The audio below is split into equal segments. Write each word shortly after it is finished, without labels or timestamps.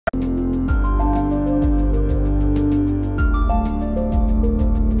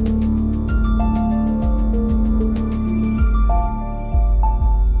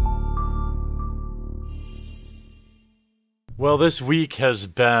Well, this week has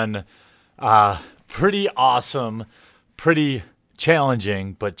been pretty awesome, pretty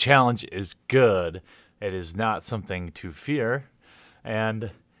challenging, but challenge is good. It is not something to fear.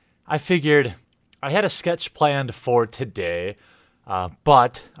 And I figured I had a sketch planned for today,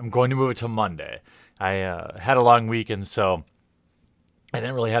 but I'm going to move it to Monday. I had a long weekend, so I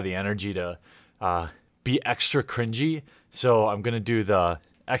didn't really have the energy to be extra cringy. So I'm going to do the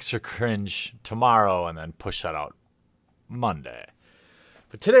extra cringe tomorrow and then push that out Monday.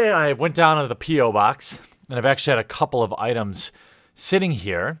 But today I went down to the P.O. box, and I've actually had a couple of items sitting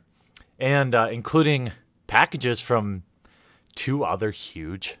here, and including packages from two other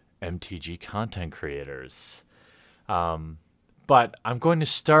huge MTG content creators. But I'm going to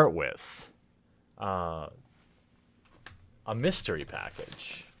start with a mystery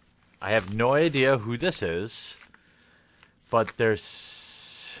package. I have no idea who this is, but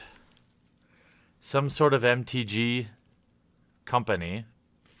there's some sort of MTG company.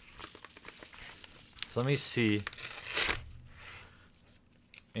 So let me see.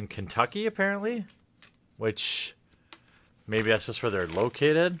 In Kentucky, apparently, which maybe that's just where they're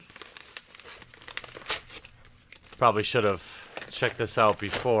located. Probably should have checked this out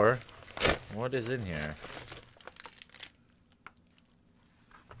before. What is in here?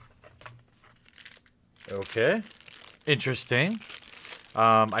 Okay. Interesting.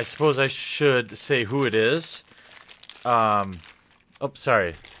 I suppose I should say who it is. Oh,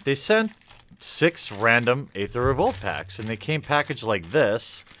 sorry. They sent 6 random Aether Revolt packs, and they came packaged like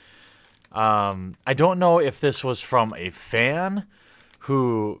this. I don't know if this was from a fan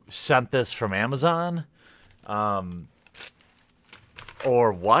who sent this from Amazon,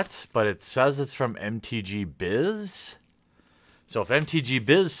 or what, but it says it's from MTG Biz. So if MTG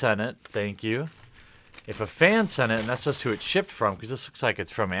Biz sent it, thank you. If a fan sent it, and that's just who it shipped from, because this looks like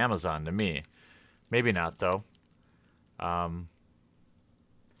it's from Amazon to me. Maybe not, though.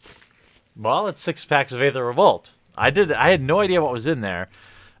 Well, it's 6 packs of Aether Revolt. I had no idea what was in there.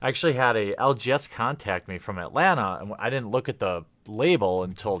 I actually had a LGS contact me from Atlanta, and I didn't look at the label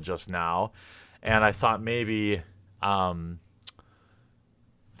until just now, and I thought maybe that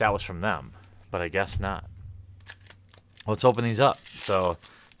was from them, but I guess not. Let's open these up. So,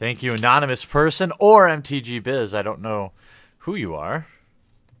 thank you, anonymous person or MTG Biz. I don't know who you are.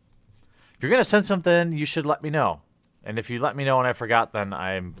 If you're going to send something, you should let me know. And if you let me know and I forgot, then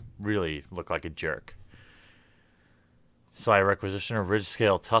I really look like a jerk. Sly Requisitioner, Ridge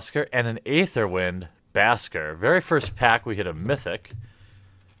Scale Tusker, and an Aetherwind Basker. Very first pack, we hit a Mythic.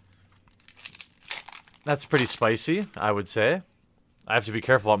 That's pretty spicy, I would say. I have to be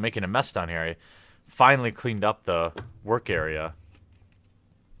careful about making a mess down here. I finally cleaned up the work area.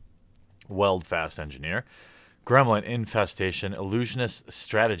 Weldfast Engineer, Gremlin Infestation, Illusionist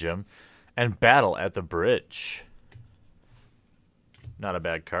Stratagem, and Battle at the Bridge. Not a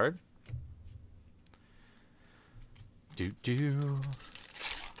bad card. Do-do.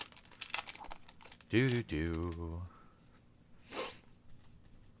 Do-do-do.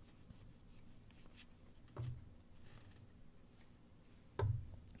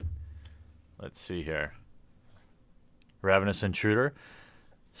 Let's see here. Ravenous Intruder,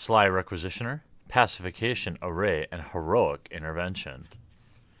 Sly Requisitioner, Pacification Array, and Heroic Intervention.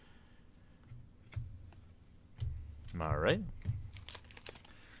 All right.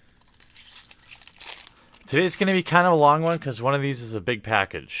 Today's going to be kind of a long one because one of these is a big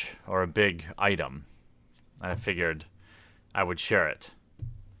package or a big item. I figured I would share it.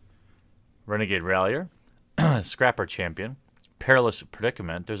 Renegade Rallier, Scrapper Champion, Perilous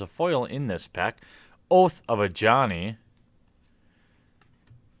Predicament. There's a foil in this pack. Oath of a Johnny,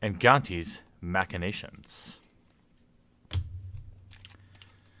 and Gonti's Machinations.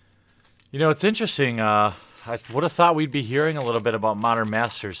 You know, it's interesting. I would have thought we'd be hearing a little bit about Modern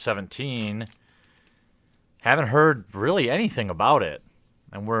Masters 17. Haven't heard really anything about it.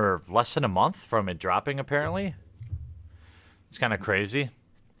 And we're less than a month from it dropping, apparently. It's kind of crazy.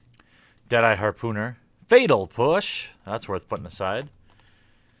 Deadeye Harpooner. Fatal Push. That's worth putting aside.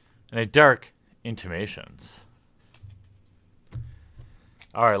 And a Dark Intimations.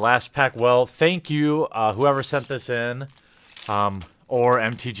 Alright, last pack. Well, thank you, whoever sent this in. Or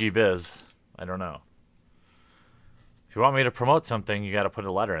MTG Biz. I don't know. If you want me to promote something, you got to put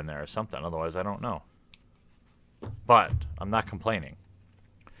a letter in there or something. Otherwise, I don't know. But I'm not complaining.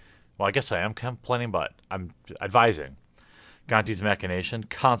 Well, I guess I am complaining, but I'm advising. Gonti's Machination,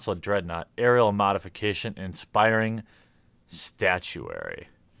 Consulate Dreadnought, Aerial Modification, Inspiring Statuary.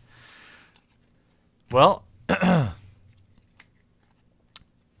 Well,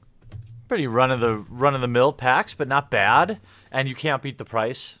 pretty run of the mill packs, but not bad. And you can't beat the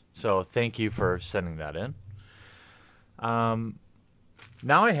price. So thank you for sending that in. Now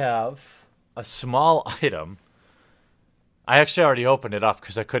I have a small item. I actually already opened it up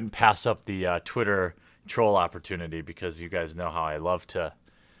because I couldn't pass up the Twitter troll opportunity, because you guys know how I love to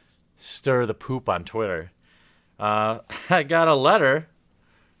stir the poop on Twitter. I got a letter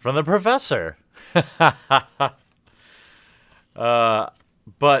from the professor. But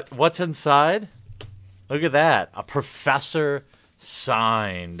what's inside? Look at that. A professor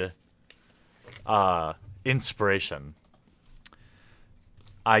signed inspiration.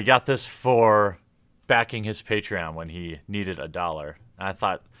 I got this for backing his Patreon when he needed $1. And I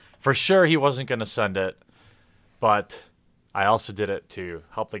thought for sure he wasn't going to send it, but I also did it to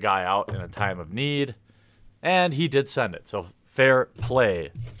help the guy out in a time of need, and he did send it. So fair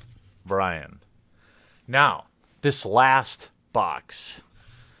play, Brian. Now, this last box.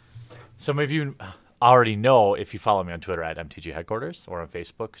 Some of you already know if you follow me on Twitter at MTG Headquarters or on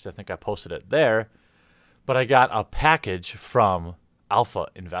Facebook, because I think I posted it there. But I got a package from Alpha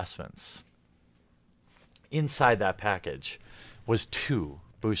Investments. Inside that package was 2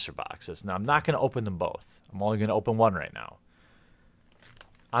 booster boxes. Now, I'm not going to open them both. I'm only going to open one right now.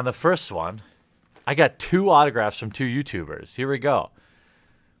 On the first one, I got 2 autographs from 2 YouTubers. Here we go.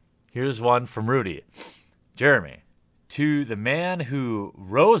 Here's one from Rudy. Jeremy, to the man who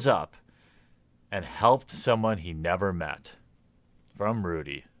rose up and helped someone he never met. From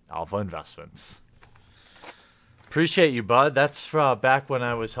Rudy, Alpha Investments. Appreciate you, bud. That's back when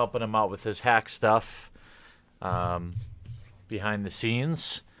I was helping him out with his hack stuff behind the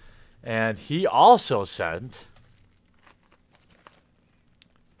scenes. And he also sent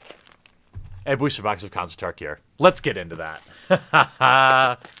a booster box of Concertar gear. Let's get into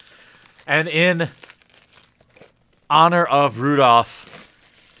that. And in honor of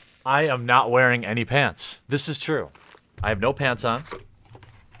Rudolph, I am not wearing any pants. This is true. I have no pants on.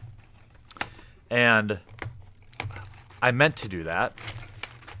 And I meant to do that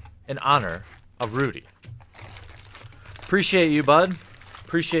in honor of Rudy. Appreciate you, bud.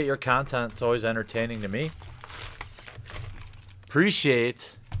 Appreciate your content. It's always entertaining to me.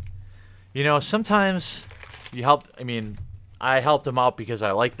 Appreciate, you know, sometimes you help. I mean, I helped him out because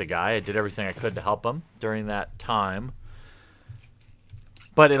I liked the guy. I did everything I could to help him during that time.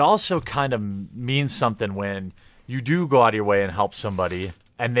 But it also kind of means something when you do go out of your way and help somebody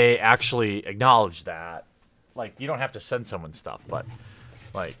and they actually acknowledge that. Like, you don't have to send someone stuff, but,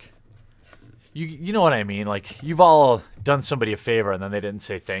 like, you know what I mean? Like, you've all done somebody a favor and then they didn't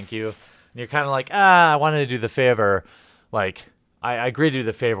say thank you. And you're kind of like, I wanted to do the favor. Like, I agreed to do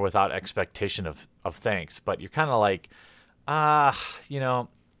the favor without expectation of thanks. But you're kind of like, you know,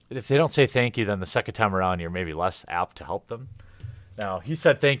 if they don't say thank you, then the second time around, you're maybe less apt to help them. Now, he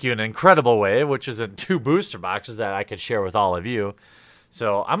said thank you in an incredible way, which is in 2 booster boxes that I could share with all of you.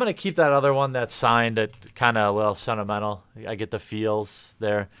 So I'm going to keep that other one that's signed. It kind of a little sentimental. I get the feels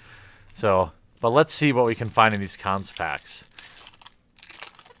there. So, but let's see what we can find in these cons packs.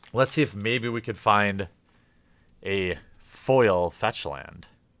 Let's see if maybe we could find a foil fetch land.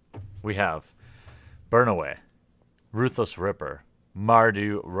 We have Burnaway, Ruthless Ripper,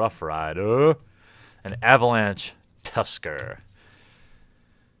 Mardu Rough Rider, and Avalanche Tusker.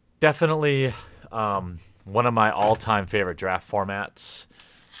 Definitely one of my all-time favorite draft formats.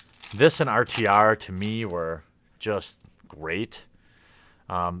 This and RTR, to me, were just great.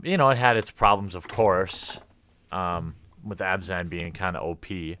 You know, it had its problems, of course, with Abzan being kind of OP.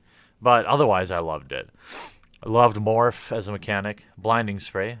 But otherwise, I loved it. I loved Morph as a mechanic, Blinding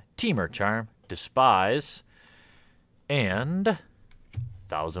Spray, Teamer Charm, Despise, and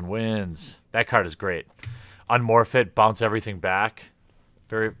 1,000 Winds. That card is great. Unmorph it, bounce everything back.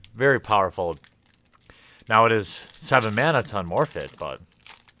 Very, very powerful. Now it is 7 mana to unmorph it, but,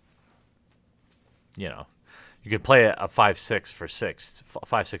 you know, you could play a 5/6 for 6,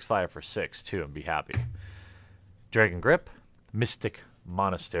 5/6/5 for 6 too, and be happy. Dragon Grip, Mystic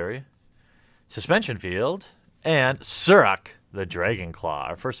Monastery, Suspension Field, and Surak the Dragon Claw,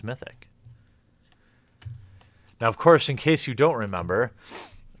 our first mythic. Now, of course, in case you don't remember,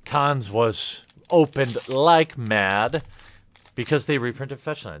 Cons was opened like mad because they reprinted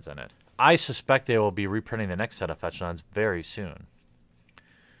fetchlands in it. I suspect they will be reprinting the next set of fetchlands very soon.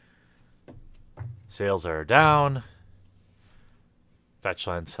 Sales are down.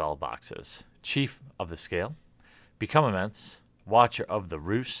 Fetchland sell boxes. Chief of the Scale, Become Immense, Watcher of the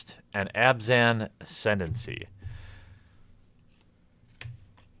Roost, and Abzan Ascendancy.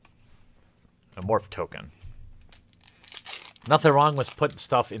 A morph token. Nothing wrong with putting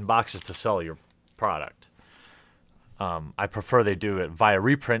stuff in boxes to sell your product. I prefer they do it via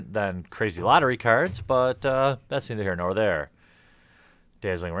reprint than crazy lottery cards, but that's neither here nor there.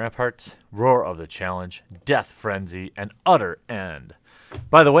 Dazzling Rampart, Roar of the Challenge, Death Frenzy, and Utter End.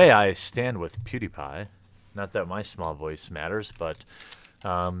 By the way, I stand with PewDiePie. Not that my small voice matters, but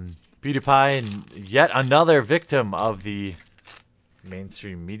PewDiePie, yet another victim of the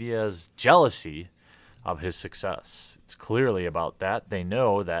mainstream media's jealousy of his success. It's clearly about that. They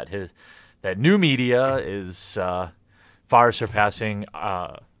know that that new media is far surpassing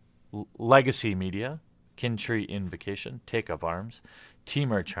legacy media, Kintree Invocation, Take Up Arms,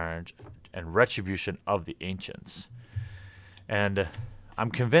 Temur Charge, and Retribution of the Ancients. And I'm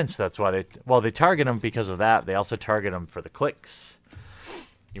convinced that's why they target him because of that. They also target him for the clicks.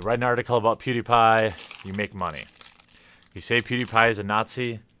 You write an article about PewDiePie, you make money. You say PewDiePie is a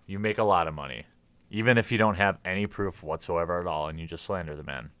Nazi, you make a lot of money. Even if you don't have any proof whatsoever at all and you just slander the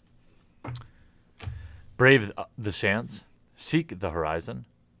man. Brave the Sands, Seek the Horizon,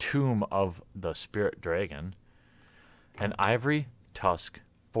 Tomb of the Spirit Dragon, and Ivory Tusk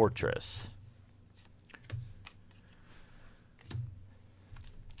Fortress.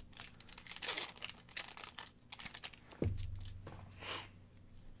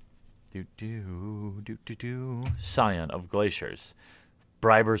 Scion of Glaciers,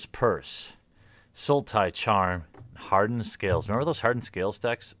 Briber's Purse, Sultai Charm, Hardened Scales. Remember those Hardened Scales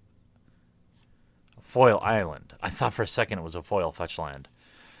decks? Foil Island. I thought for a second it was a foil fetch land.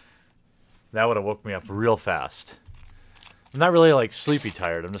 That would have woke me up real fast. I'm not really like sleepy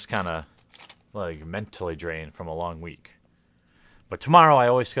tired. I'm just kind of like mentally drained from a long week. But tomorrow I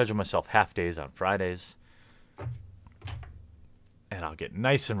always schedule myself half days on Fridays. And I'll get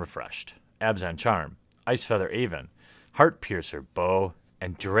nice and refreshed. Abzan Charm, Ice Feather Aven, Heart Piercer Bow,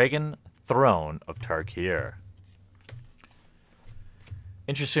 and Dragon Throne of Tarkir.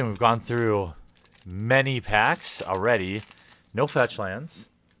 Interesting, we've gone through many packs already. No fetch lands.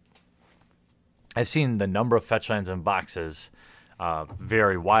 I've seen the number of fetch lands in boxes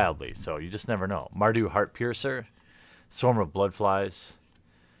vary wildly, so you just never know. Mardu Heart Piercer, Swarm of Bloodflies,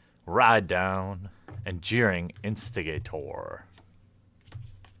 Ride Down, and Jeering Instigator.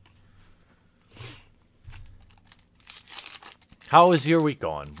 How is your week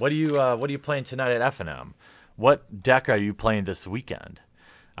going? What are you playing tonight at F&M? What deck are you playing this weekend?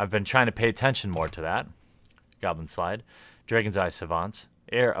 I've been trying to pay attention more to that. Goblin Slide, Dragon's Eye Savants,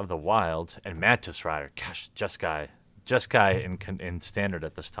 Heir of the Wilds, and Mantis Rider. Gosh, Jeskai in Standard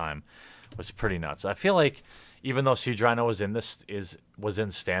at this time was pretty nuts. I feel like even though Siege Rhino was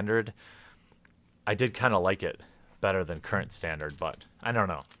in Standard, I did kind of like it better than current Standard, but I don't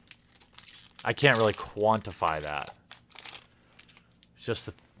know. I can't really quantify that. It's just,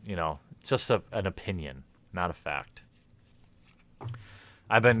 it's just an opinion, not a fact.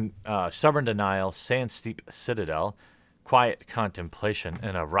 I've been Stubborn Denial, Sand Steep Citadel, Quiet Contemplation,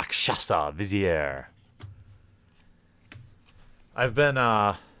 and a Rakshasa Vizier. I've been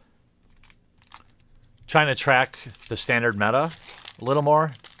trying to track the standard meta a little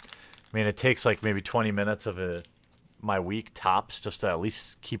more. I mean, it takes like maybe 20 minutes of my week tops just to at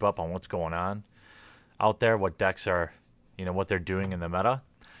least keep up on what's going on out there, what decks are, what they're doing in the meta.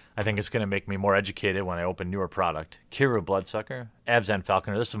 I think it's going to make me more educated when I open newer product. Kiru Bloodsucker, Abzan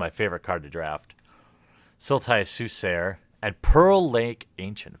Falconer. This is my favorite card to draft. Sultai Soothsayer, and Pearl Lake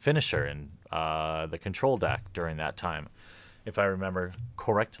Ancient. Finisher in the control deck during that time, if I remember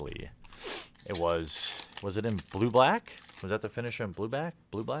correctly. It was it in blue-black? Was that the finisher in blue-black?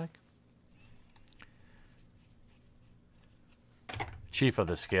 Blue-black? Chief of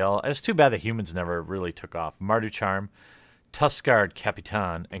the Scale. It's too bad the humans never really took off. Mardu Charm, Tuskguard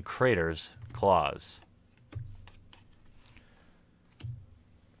Capitan, and Crater's Claws.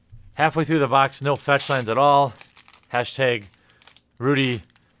 Halfway through the box, no fetch lands at all. Hashtag Rudy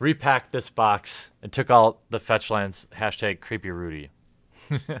repacked this box and took all the fetch lands. Hashtag Creepy Rudy.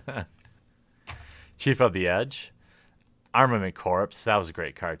 Chief of the Edge. Armament Corpse. That was a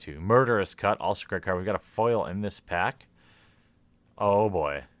great card too. Murderous Cut. Also a great card. We've got a foil in this pack. Oh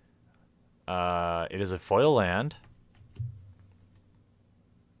boy. It is a foil land.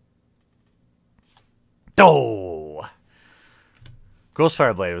 Oh!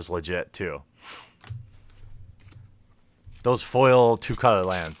 Ghostfire Blade was legit, too. Those foil two-color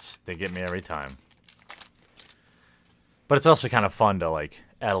lands, they get me every time. But it's also kind of fun to, like,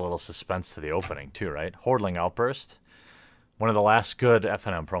 add a little suspense to the opening, too, right? Hordling Outburst. One of the last good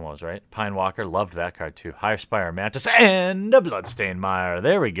FNM promos, right? Pine Walker, loved that card, too. Higher Spire Mantis, and a Bloodstained Mire.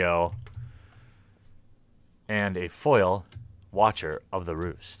 There we go. And a foil Watcher of the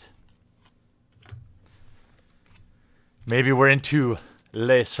Roost. Maybe we're into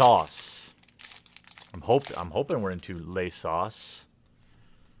Les Sauce. I'm hoping we're into Les Sauce.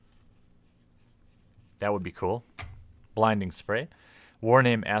 That would be cool. Blinding Spray. War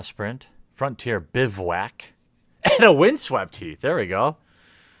Name Aspirant, Frontier Bivouac, and a Windswept Heath. There we go.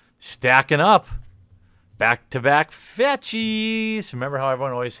 Stacking up. Back-to-back fetchies. Remember how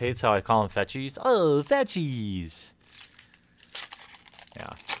everyone always hates how I call them fetchies? Oh, fetchies. Yeah.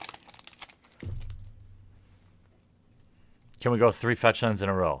 Can we go 3 fetch lands in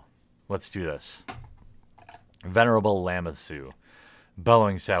a row? Let's do this. Venerable Lamassu.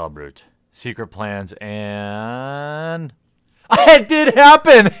 Bellowing Saddlebrute. Secret Plans, and... It did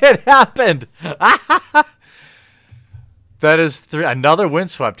happen! It happened! That is 3... Another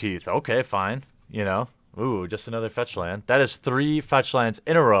Windswept Heath. Okay, fine. You know. Ooh, just another fetch land. That is 3 fetch lands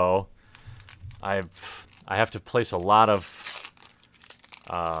in a row. I have to place a lot of...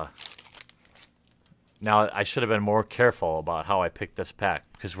 Now, I should have been more careful about how I picked this pack,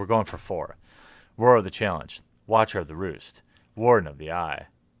 because we're going for 4. Roar of the Challenge. Watcher of the Roost. Warden of the Eye.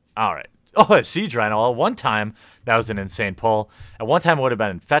 All right. Oh, a Siege Rhino. Well, one time, that was an insane pull. At one time, it would have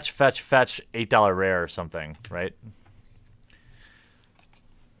been fetch, fetch, fetch, $8 rare or something, right?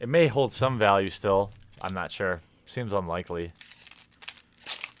 It may hold some value still. I'm not sure. Seems unlikely.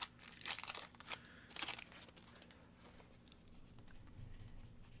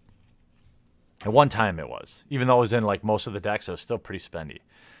 At one time it was. Even though it was in like most of the decks, it was still pretty spendy.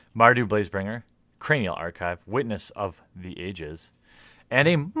 Mardu Blazebringer, Cranial Archive, Witness of the Ages, and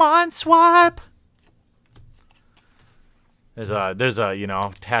a Mind Swipe. There's a you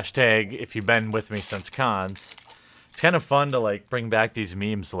know, hashtag if you've been with me since cons. It's kind of fun to like bring back these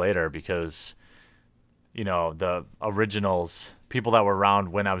memes later because, you know, the originals, people that were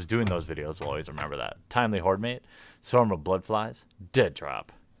around when I was doing those videos will always remember that. Timely Hordemate, Swarm of Bloodflies, Dead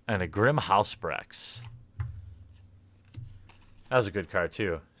Drop, and a Grim Housebrex. That was a good card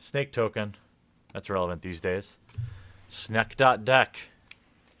too. Snake Token, that's relevant these days. Snack.deck.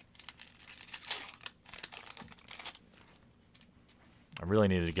 I really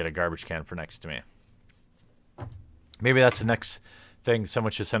needed to get a garbage can for next to me. Maybe that's the next thing someone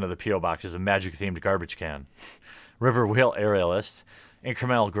should send to the P.O. Box is a magic-themed garbage can. River Wheel Aerialist,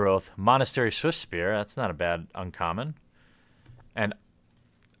 Incremental Growth, Monastery Swiftspear, that's not a bad uncommon, and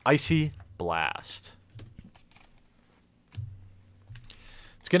Icy Blast.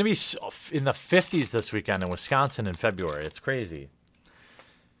 It's going to be in the 50s this weekend in Wisconsin in February. It's crazy.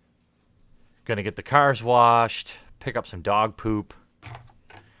 Going to get the cars washed, pick up some dog poop.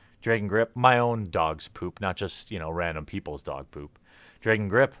 Dragon Grip, my own dog's poop, not just, you know, random people's dog poop. Dragon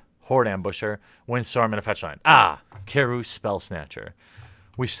Grip, Horde Ambusher, Windstorm, and a fetch line. Ah, Keru Spell Snatcher.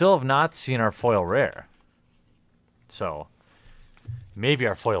 We still have not seen our foil rare. So, maybe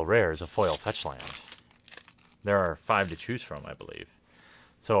our foil rare is a foil fetch land. There are 5 to choose from, I believe.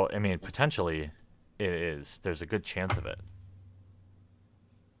 So, I mean, potentially, it is. There's a good chance of it.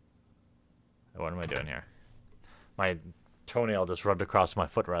 What am I doing here? My toenail just rubbed across my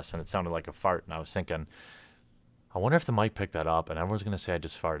footrest and it sounded like a fart, and I was thinking, I wonder if the mic picked that up, and everyone's going to say I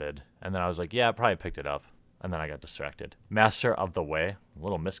just farted. And then I was like, yeah, I probably picked it up. And then I got distracted. Master of the Way, a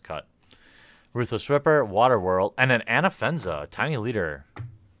little miscut. Ruthless Ripper, Waterworld, and an Anafenza, Tiny Leader.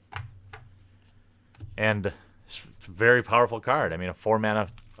 And very powerful card. I mean, a 3-mana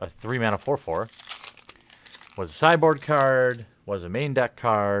 4/4. Was a sideboard card, was a main deck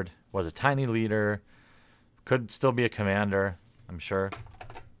card, was a Tiny Leader. Could still be a commander, I'm sure.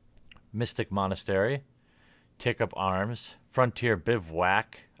 Mystic Monastery. Take Up Arms. Frontier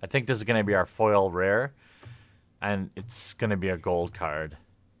Bivouac. I think this is going to be our foil rare. And it's going to be a gold card.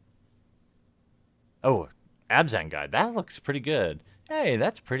 Oh, Abzan Guide. That looks pretty good. Hey,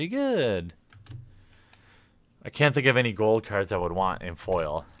 that's pretty good. I can't think of any gold cards I would want in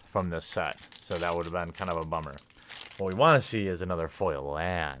foil from this set. So that would have been kind of a bummer. What we want to see is another foil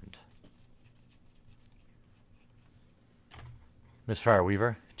land. Misfire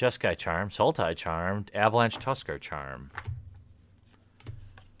Weaver, Jeskai Charm, Sultai Charm, Avalanche Tusker Charm.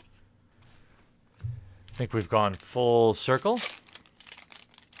 I think we've gone full circle.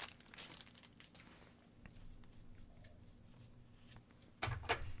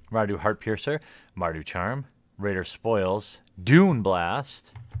 Mardu Heartpiercer, Mardu Charm, Raider Spoils, Dune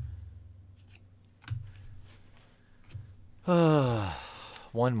Blast.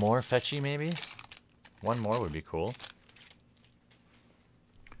 One more fetchy, maybe? One more would be cool.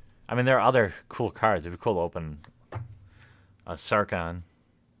 I mean, there are other cool cards. It'd be cool to open a Sarkhan.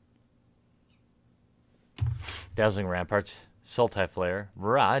 Dazzling Ramparts, Sultai Flare,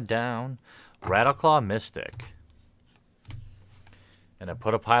 Ride Down, Rattleclaw Mystic. And I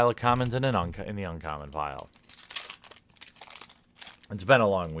put a pile of commons in the uncommon pile. It's been a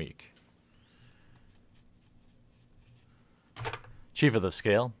long week. Chief of the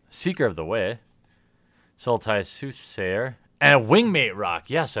Scale, Seeker of the Way, Sultai Soothsayer, And a Wingmate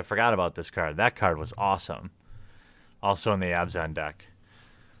Rock. Yes, I forgot about this card. That card was awesome. Also in the Abzan deck.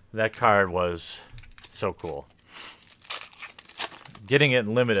 That card was so cool. Getting it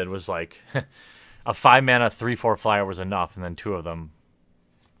in limited was like a 5-mana 3/4 flyer was enough, and then 2 of them.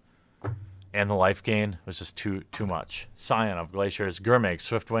 And the life gain was just too much. Scion of Glaciers, Gurmag,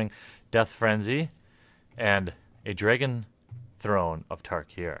 Swiftwing, Death Frenzy, and a Dragon Throne of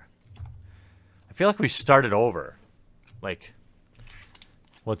Tarkir. I feel like we started over, like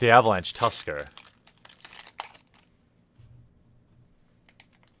with the Avalanche Tusker.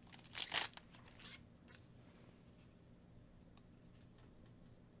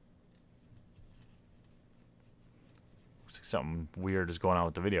 Something weird is going on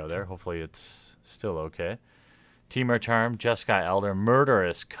with the video there. Hopefully it's still okay. Temur Charm, Jeskai Elder,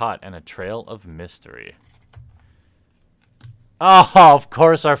 Murderous Cut, and a Trail of Mystery. Oh, of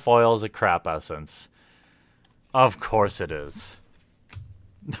course our foil is a crap essence. Of course it is.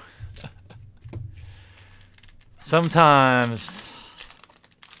 Sometimes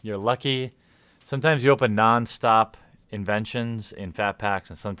you're lucky. Sometimes you open non-stop inventions in fat packs,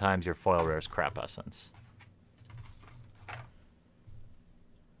 and sometimes your foil rare is crap essence.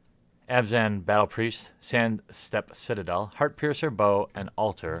 Abzan Battle Priest, Sand Step Citadel, Heart Piercer Bow, and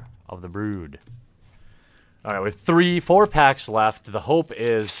Altar of the Brood. All right, we have 4 packs left. The hope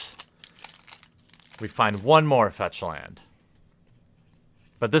is we find one more fetch land.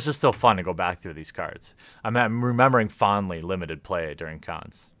 But this is still fun to go back through these cards. I'm remembering fondly limited play during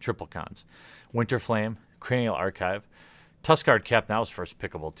cons, triple cons. Winter Flame, Cranial Archive, Tuskguard Cap, that was first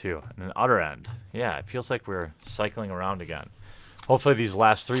pickable too. And then Utter End. Yeah, it feels like we're cycling around again. Hopefully these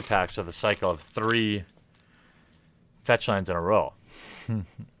last 3 packs are the cycle of 3 fetch lands in a row.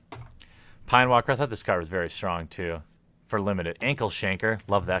 Pine Walker, I thought this card was very strong too for limited. Ankle Shanker,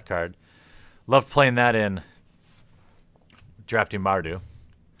 love that card. Love playing that in drafting Mardu.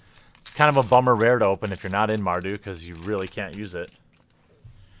 It's kind of a bummer rare to open if you're not in Mardu because you really can't use it.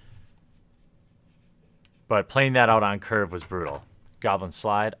 But playing that out on curve was brutal. Goblin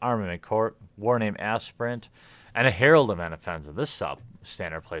Slide, Armament Court, Warname Aspirant, and a Herald of Anafenza. This sub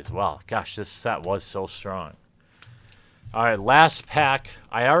standard plays well. Gosh, this set was so strong. All right, last pack.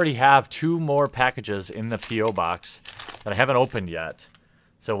 I already have 2 more packages in the P.O. box that I haven't opened yet.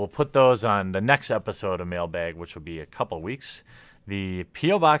 So we'll put those on the next episode of Mailbag, which will be a couple weeks. The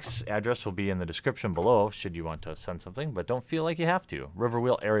P.O. box address will be in the description below, should you want to send something, but don't feel like you have to.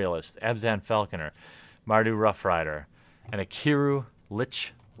 Riverwheel Aerialist, Abzan Falconer, Mardu Rough Rider, and a Kiru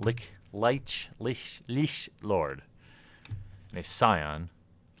Lich Lord, and a Scion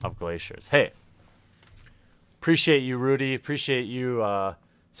of Glaciers. Hey, appreciate you, Rudy. Appreciate you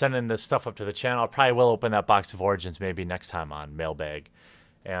sending this stuff up to the channel. I probably will open that box of Origins maybe next time on Mailbag.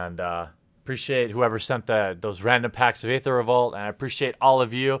 And appreciate whoever sent those random packs of Aether Revolt. And I appreciate all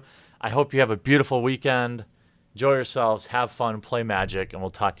of you. I hope you have a beautiful weekend. Enjoy yourselves. Have fun. Play Magic. And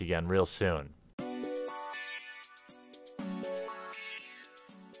we'll talk to you again real soon.